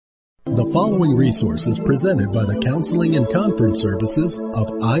The following resource is presented by the Counseling and Conference Services of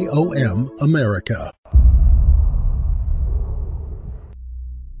IOM America.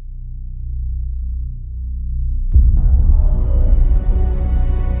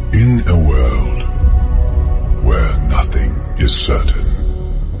 In a world where nothing is certain,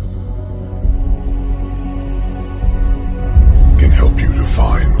 can help you to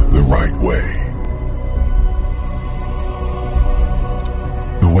find the right way.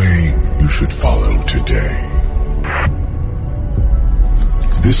 The way you should follow today.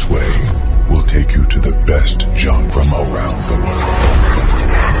 This way will take you to the best junk from around the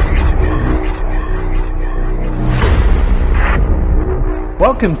world.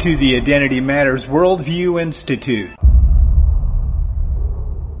 Welcome to the Identity Matters Worldview Institute.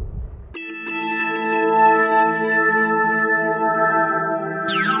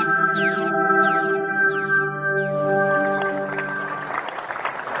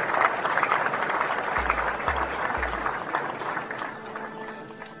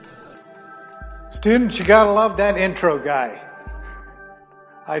 Students, you gotta love that intro guy.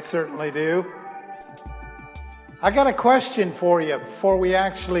 I certainly do. I got a question for you before we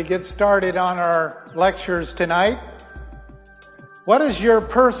actually get started on our lectures tonight. What is your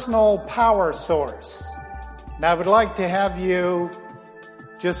personal power source? Now I would like to have you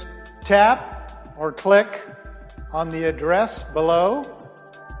just tap or click on the address below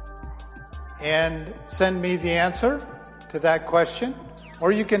and send me the answer to that question.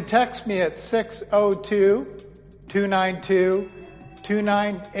 Or you can text me at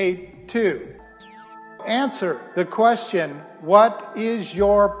 602-292-2982. Answer the question, what is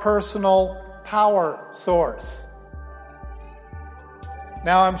your personal power source?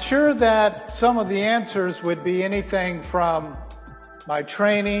 Now, I'm sure that some of the answers would be anything from my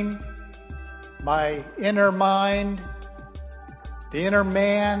training, my inner mind, the inner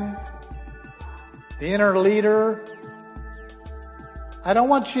man, the inner leader. I don't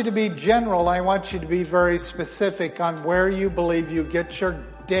want you to be general. I want you to be very specific on where you believe you get your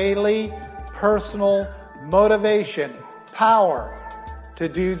daily personal motivation, power to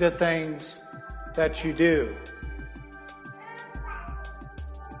do the things that you do.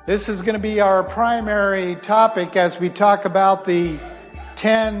 This is going to be our primary topic as we talk about the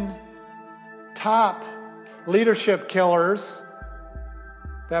 10 top leadership killers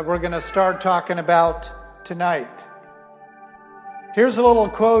that we're going to start talking about tonight. Here's a little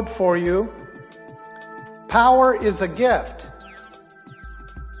quote for you. Power is a gift.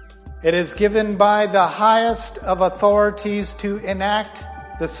 It is given by the highest of authorities to enact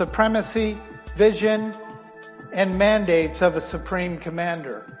the supremacy, vision, and mandates of a supreme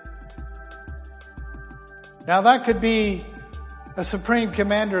commander. Now that could be, a supreme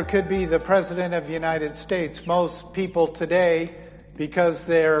commander could be the President of the United States. Most people today, because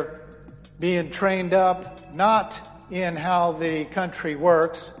they're being trained up, not in how the country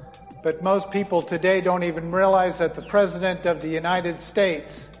works, but most people today don't even realize that the President of the United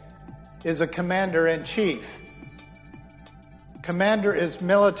States is a commander-in-chief. Commander is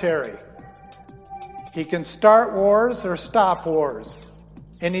military. He can start wars or stop wars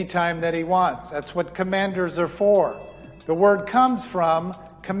anytime that he wants. That's what commanders are for. The word comes from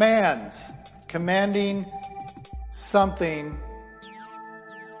commands, commanding something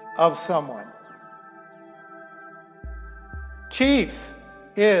of someone. Chief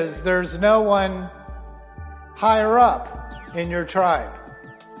is there's no one higher up in your tribe.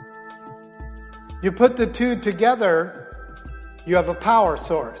 You put the two together, you have a power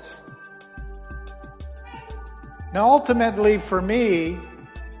source. Now ultimately for me,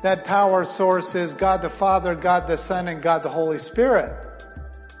 that power source is God the Father, God the Son, and God the Holy Spirit.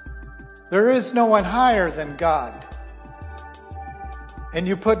 There is no one higher than God. And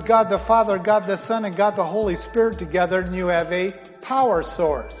you put God the Father, God the Son, and God the Holy Spirit together and you have a power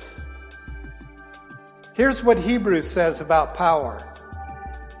source. Here's what Hebrews says about power.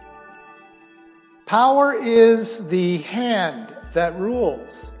 Power is the hand that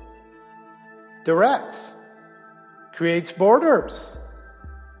rules, directs, creates borders,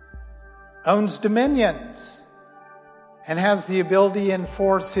 owns dominions, and has the ability to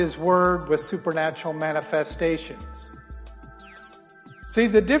enforce His word with supernatural manifestations. See,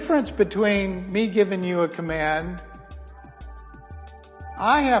 the difference between me giving you a command,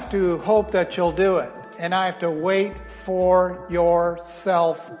 I have to hope that you'll do it, and I have to wait for your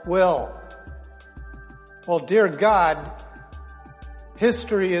self-will. Well, dear God,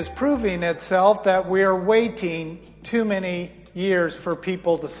 history is proving itself that we're waiting too many years for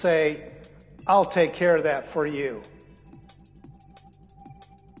people to say, I'll take care of that for you.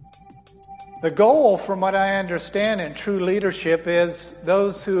 The goal, from what I understand in true leadership, is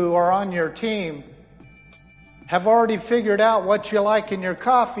those who are on your team have already figured out what you like in your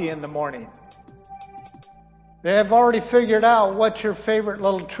coffee in the morning. They have already figured out what's your favorite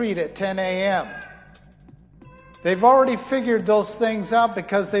little treat at 10 a.m. They've already figured those things out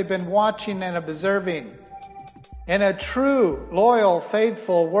because they've been watching and observing. And a true, loyal,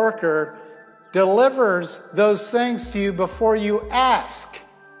 faithful worker delivers those things to you before you ask.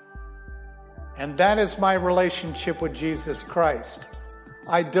 And that is my relationship with Jesus Christ.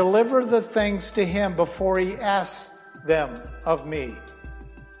 I deliver the things to Him before He asks them of me.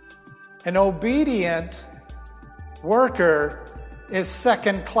 An obedient worker is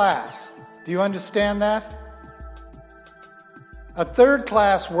second class. Do you understand that? A third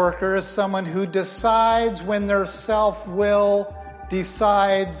class worker is someone who decides when their self-will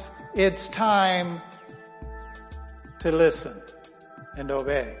decides it's time to listen and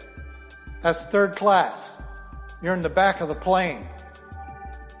obey. That's third class. You're in the back of the plane.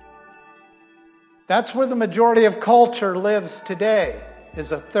 That's where the majority of culture lives today,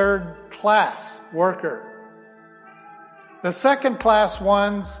 is a third class worker. The second class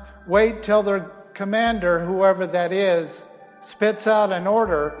ones wait till their commander, whoever that is, spits out an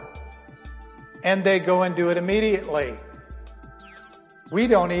order and they go and do it immediately. We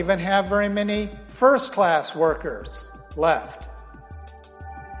don't even have very many first class workers left.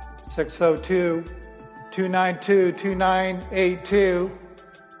 602-292-2982.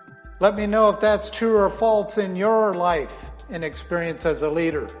 Let me know if that's true or false in your life and experience as a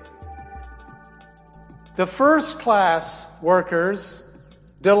leader. The first class workers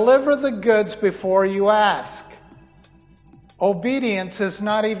deliver the goods before you ask. Obedience is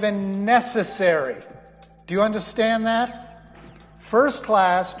not even necessary. Do you understand that? First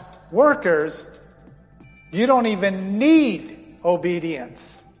class workers, you don't even need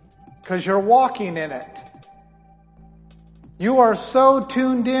obedience because you're walking in it. You are so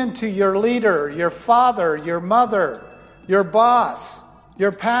tuned in to your leader, your father, your mother, your boss,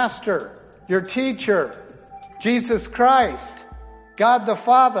 your pastor, your teacher, Jesus Christ, God the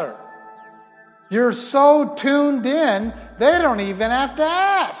Father. You're so tuned in, they don't even have to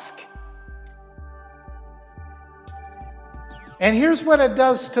ask. And here's what it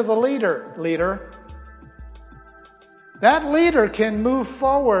does to the leader. That leader can move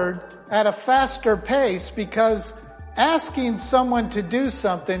forward at a faster pace because asking someone to do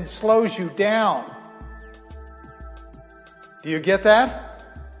something slows you down. Do you get that?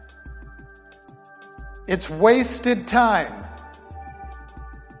 It's wasted time.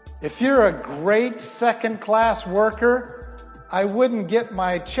 If you're a great second-class worker, I wouldn't get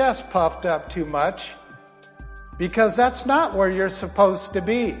my chest puffed up too much because that's not where you're supposed to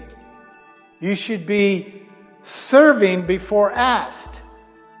be. You should be serving before asked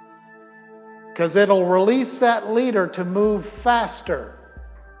because it'll release that leader to move faster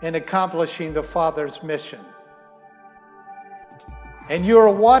in accomplishing the Father's mission. And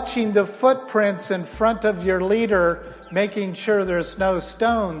you're watching the footprints in front of your leader, making sure there's no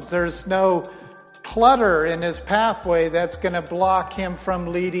stones, there's no clutter in his pathway that's going to block him from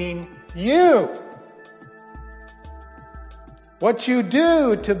leading you. What you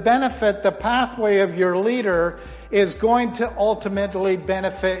do to benefit the pathway of your leader is going to ultimately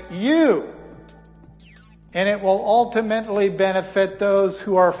benefit you. And it will ultimately benefit those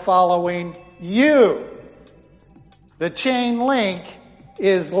who are following you. The chain link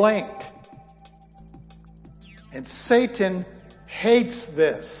is linked. And Satan hates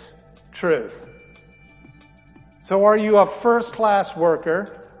this truth. So are you a first-class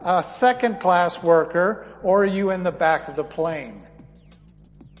worker, a second-class worker, or are you in the back of the plane?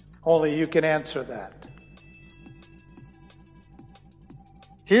 Only you can answer that.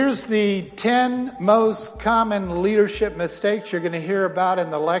 Here's the 10 most common leadership mistakes you're going to hear about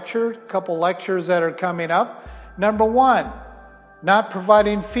in the lecture, a couple lectures that are coming up. Number 1, not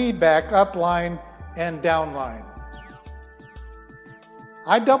providing feedback upline and downline.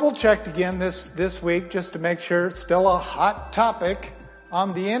 I double-checked again this week just to make sure it's still a hot topic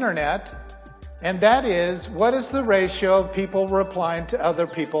on the internet, and that is, what is the ratio of people replying to other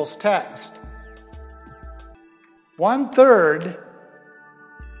people's text? 1/3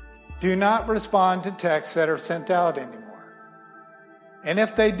 do not respond to texts that are sent out anymore. And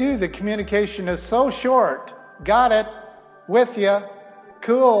if they do, the communication is so short, got it, with you,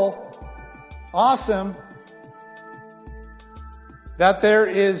 cool, awesome, that there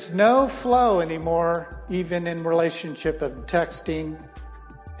is no flow anymore, even in relationship of texting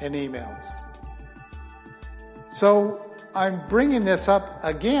and emails. So I'm bringing this up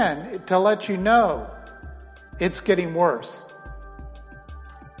again to let you know it's getting worse.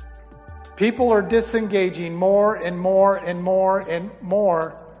 People are disengaging more and more and more and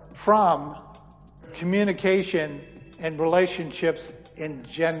more from communication and relationships in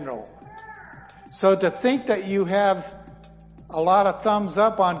general. So to think that you have a lot of thumbs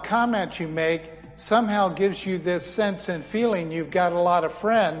up on comments you make somehow gives you this sense and feeling you've got a lot of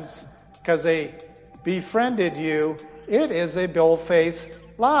friends because they befriended you, it is a bold-faced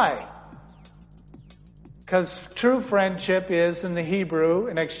lie. Because true friendship is, in the Hebrew,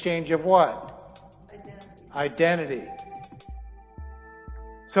 an exchange of what? Identity.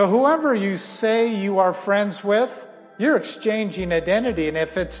 So whoever you say you are friends with, you're exchanging identity. And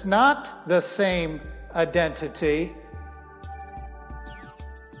if it's not the same identity,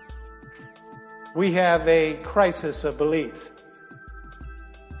 we have a crisis of belief.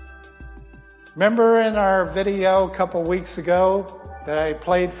 Remember in our video a couple weeks ago that I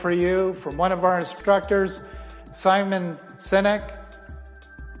played for you from one of our instructors, Simon Sinek,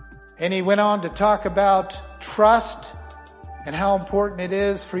 and he went on to talk about trust and how important it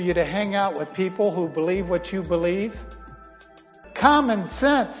is for you to hang out with people who believe what you believe. Common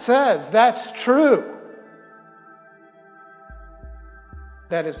sense says that's true.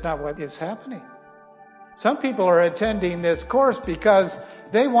 That is not what is happening. Some people are attending this course because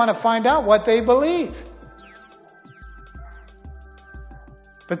they want to find out what they believe.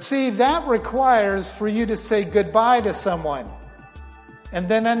 But see, that requires for you to say goodbye to someone, and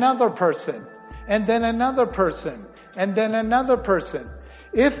then another person, and then another person, and then another person.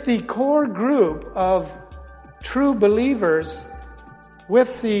 If the core group of true believers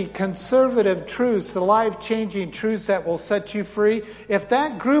with the conservative truths, the life-changing truths that will set you free, if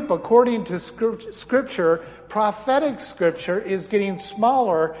that group, according to Scripture, prophetic Scripture, is getting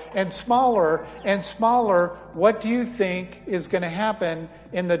smaller and smaller and smaller, what do you think is going to happen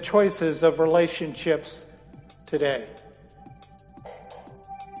in the choices of relationships today?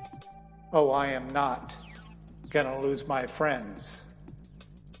 Oh, I am not going to lose my friends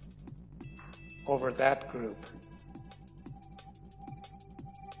over that group.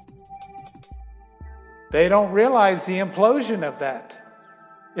 They don't realize the implosion of that.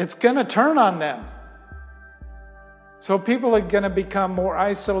 It's going to turn on them. So people are going to become more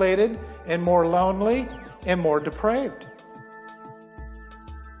isolated and more lonely and more depraved.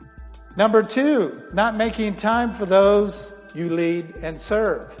 Number 2, not making time for those you lead and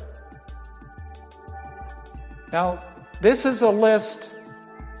serve. Now, this is a list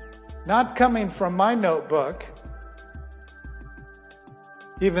not coming from my notebook,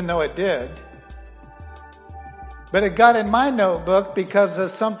 even though it did. But it got in my notebook because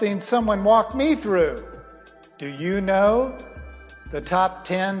of something someone walked me through. Do you know the top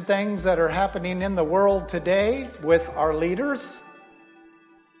 10 things that are happening in the world today with our leaders?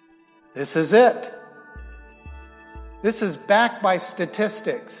 This is it. This is backed by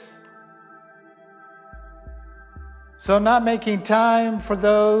statistics. So not making time for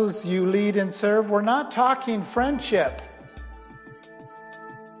those you lead and serve, we're not talking friendship.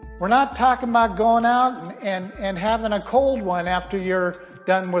 We're not talking about going out and having a cold one after you're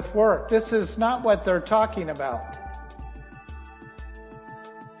done with work. This is not what they're talking about.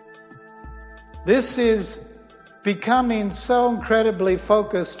 This is becoming so incredibly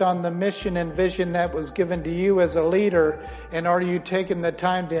focused on the mission and vision that was given to you as a leader, and are you taking the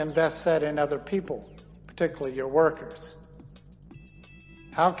time to invest that in other people, particularly your workers?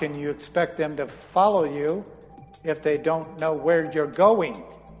 How can you expect them to follow you if they don't know where you're going?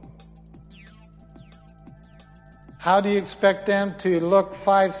 How do you expect them to look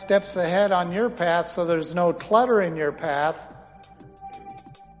 5 steps ahead on your path so there's no clutter in your path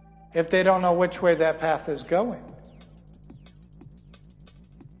if they don't know which way that path is going?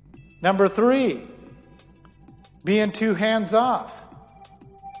 Number 3, being too hands-off.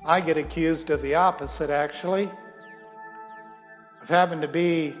 I get accused of the opposite, actually, of having to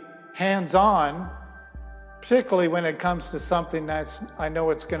be hands-on, particularly when it comes to something that I know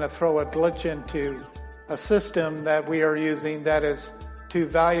it's going to throw a glitch into a system that we are using that is too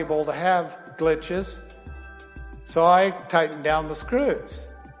valuable to have glitches. So I tighten down the screws.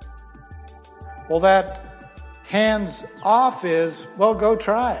 Well, that hands off is, well, go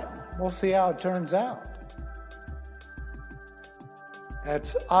try it. We'll see how it turns out.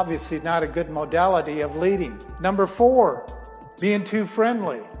 That's obviously not a good modality of leading. Number 4, being too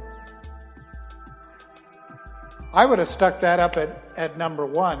friendly. I would have stuck that up at number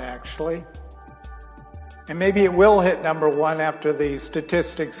 1, actually. And maybe it will hit number 1 after the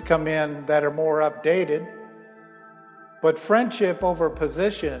statistics come in that are more updated. But friendship over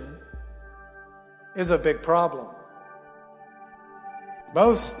position is a big problem.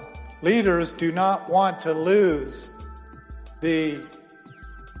 Most leaders do not want to lose the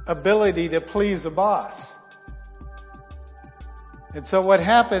ability to please a boss. And so what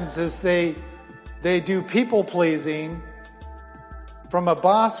happens is they do people pleasing from a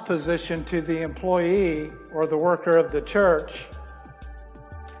boss position to the employee or the worker of the church.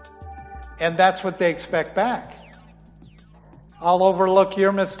 And that's what they expect back. I'll overlook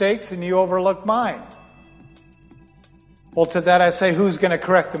your mistakes and you overlook mine. Well, to that I say, who's going to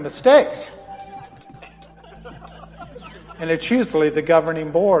correct the mistakes? And it's usually the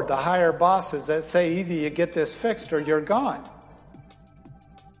governing board, the higher bosses that say either you get this fixed or you're gone.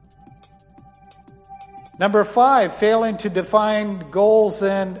 Number 5, failing to define goals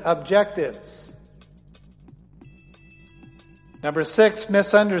and objectives. Number 6,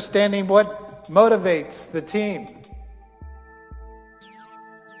 misunderstanding what motivates the team.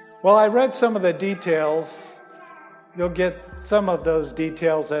 Well, I read some of the details. You'll get some of those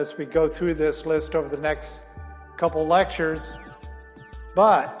details as we go through this list over the next couple lectures.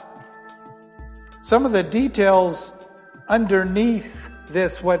 But some of the details underneath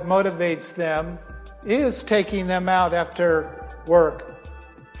this, what motivates them, is taking them out after work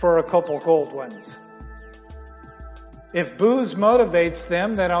for a couple cold ones. If booze motivates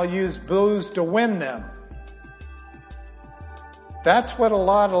them, then I'll use booze to win them. That's what a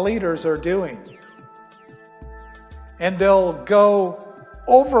lot of leaders are doing. And they'll go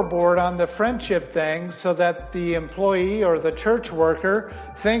overboard on the friendship thing so that the employee or the church worker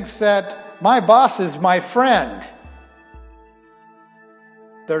thinks that my boss is my friend.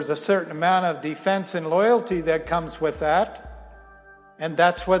 There's a certain amount of defense and loyalty that comes with that. And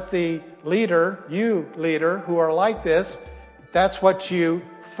that's what the leader, you leader who are like this, that's what you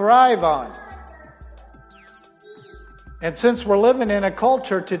thrive on. And since we're living in a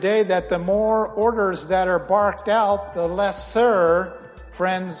culture today that the more orders that are barked out, the lesser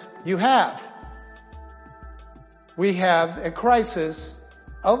friends you have. We have a crisis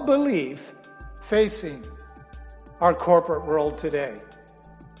of belief facing our corporate world today.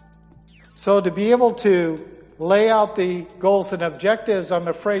 So to be able to lay out the goals and objectives, I'm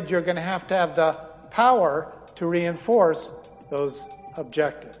afraid you're going to have the power to reinforce those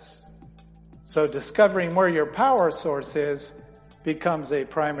objectives. So discovering where your power source is becomes a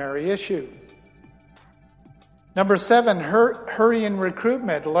primary issue. Number 7, hurry in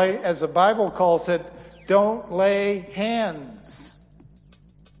recruitment. As the Bible calls it, don't lay hands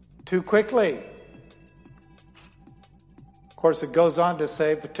too quickly. Of course, it goes on to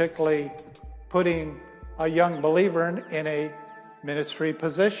say, particularly putting a young believer in a ministry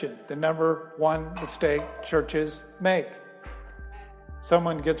position. The number 1 mistake churches make.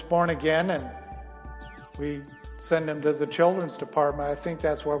 Someone gets born again and we send them to the children's department. I think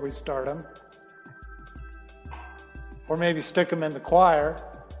that's where we start them. Or maybe stick them in the choir.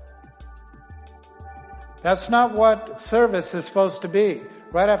 That's not what service is supposed to be.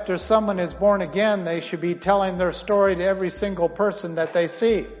 Right after someone is born again, they should be telling their story to every single person that they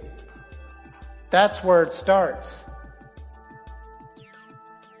see. That's where it starts.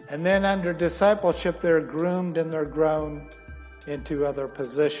 And then under discipleship, they're groomed and they're grown into other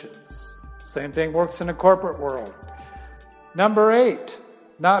positions. Same thing works in the corporate world. Number 8,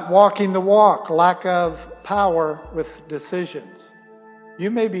 not walking the walk, lack of power with decisions.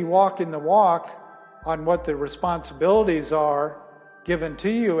 You may be walking the walk on what the responsibilities are given to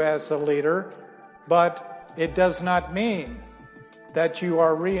you as a leader, but it does not mean that you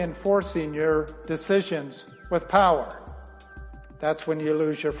are reinforcing your decisions with power. That's when you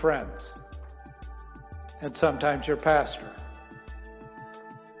lose your friends and sometimes your pastor.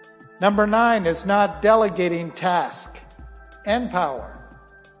 Number 9 is not delegating task and power.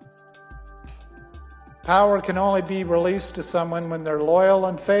 Power can only be released to someone when they're loyal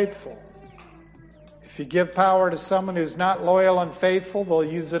and faithful. If you give power to someone who's not loyal and faithful, they'll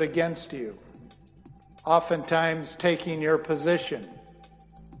use it against you. Oftentimes taking your position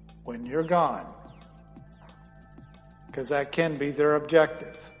when you're gone. Because that can be their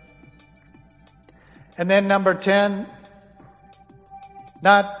objective. And then number 10,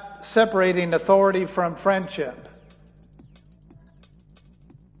 not separating authority from friendship.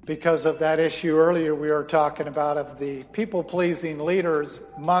 Because of that issue earlier we were talking about of the people-pleasing leaders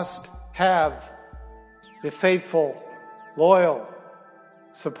must have the faithful, loyal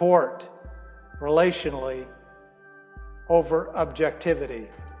support relationally over objectivity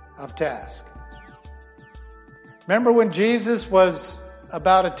of task. Remember when Jesus was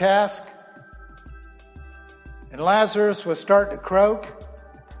about a task and Lazarus was starting to croak?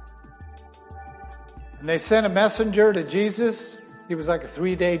 And they sent a messenger to Jesus. He was like a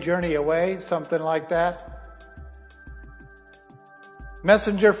 3-day journey away, something like that.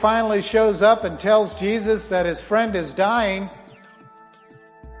 Messenger finally shows up and tells Jesus that his friend is dying.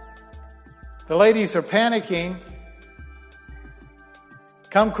 The ladies are panicking.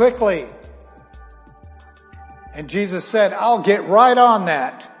 Come quickly. And Jesus said, I'll get right on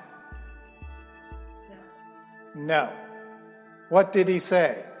that. No. What did he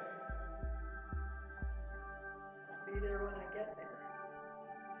say? I'll be there when I get there.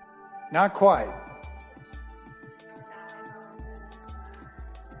 Not quite.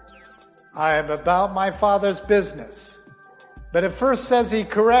 I am about my Father's business. But it first says he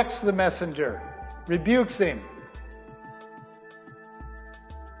corrects the messenger, rebukes him,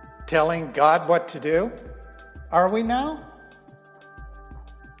 telling God what to do. Are we now?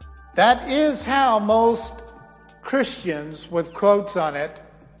 That is how most Christians, with quotes on it,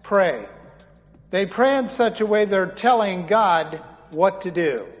 pray. They pray in such a way they're telling God what to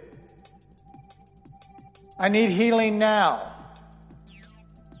do. I need healing now.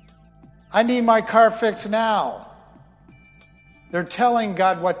 I need my car fixed now. They're telling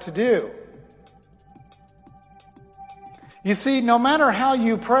God what to do. You see, no matter how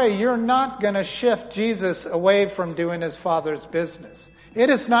you pray, you're not going to shift Jesus away from doing his Father's business. It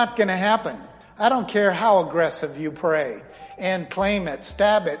is not going to happen. I don't care how aggressive you pray and claim it,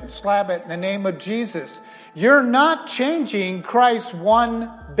 stab it, and slap it in the name of Jesus. You're not changing Christ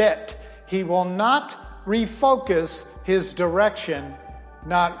one bit. He will not refocus his direction,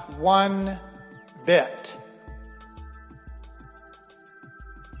 not one bit.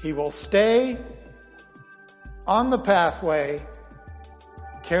 He will stay on the pathway,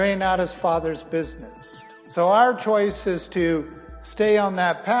 carrying out his Father's business. So our choice is to stay on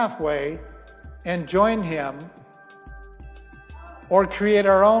that pathway and join him, or create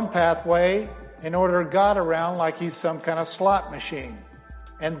our own pathway and order God around like he's some kind of slot machine.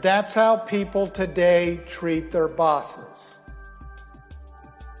 And that's how people today treat their bosses.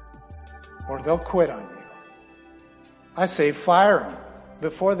 Or they'll quit on you. I say fire them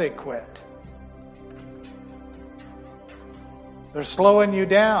before they quit. They're slowing you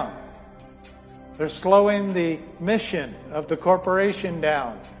down. They're slowing the mission of the corporation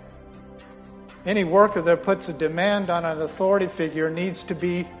down. Any worker that puts a demand on an authority figure needs to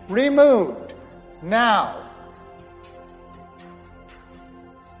be removed now.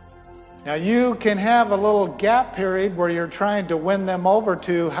 Now you can have a little gap period where you're trying to win them over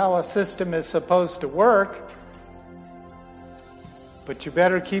to how a system is supposed to work. But you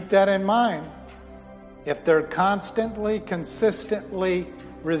better keep that in mind. If they're constantly, consistently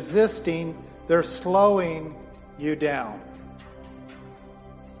resisting, they're slowing you down.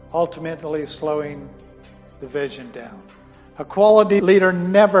 Ultimately slowing the vision down. A quality leader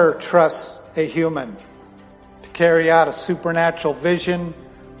never trusts a human to carry out a supernatural vision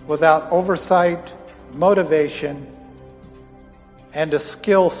without oversight, motivation, and a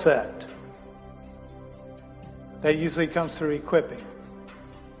skill set. That usually comes through equipping.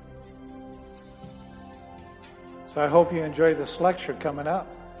 So I hope you enjoy this lecture coming up.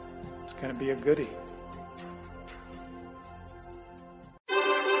 It's going to be a goodie.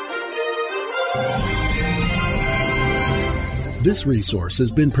 This resource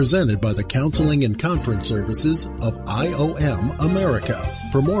has been presented by the Counseling and Conference Services of IOM America.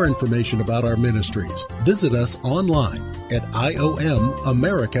 For more information about our ministries, visit us online at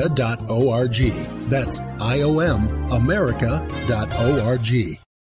IOMAmerica.org. That's IOMAmerica.org.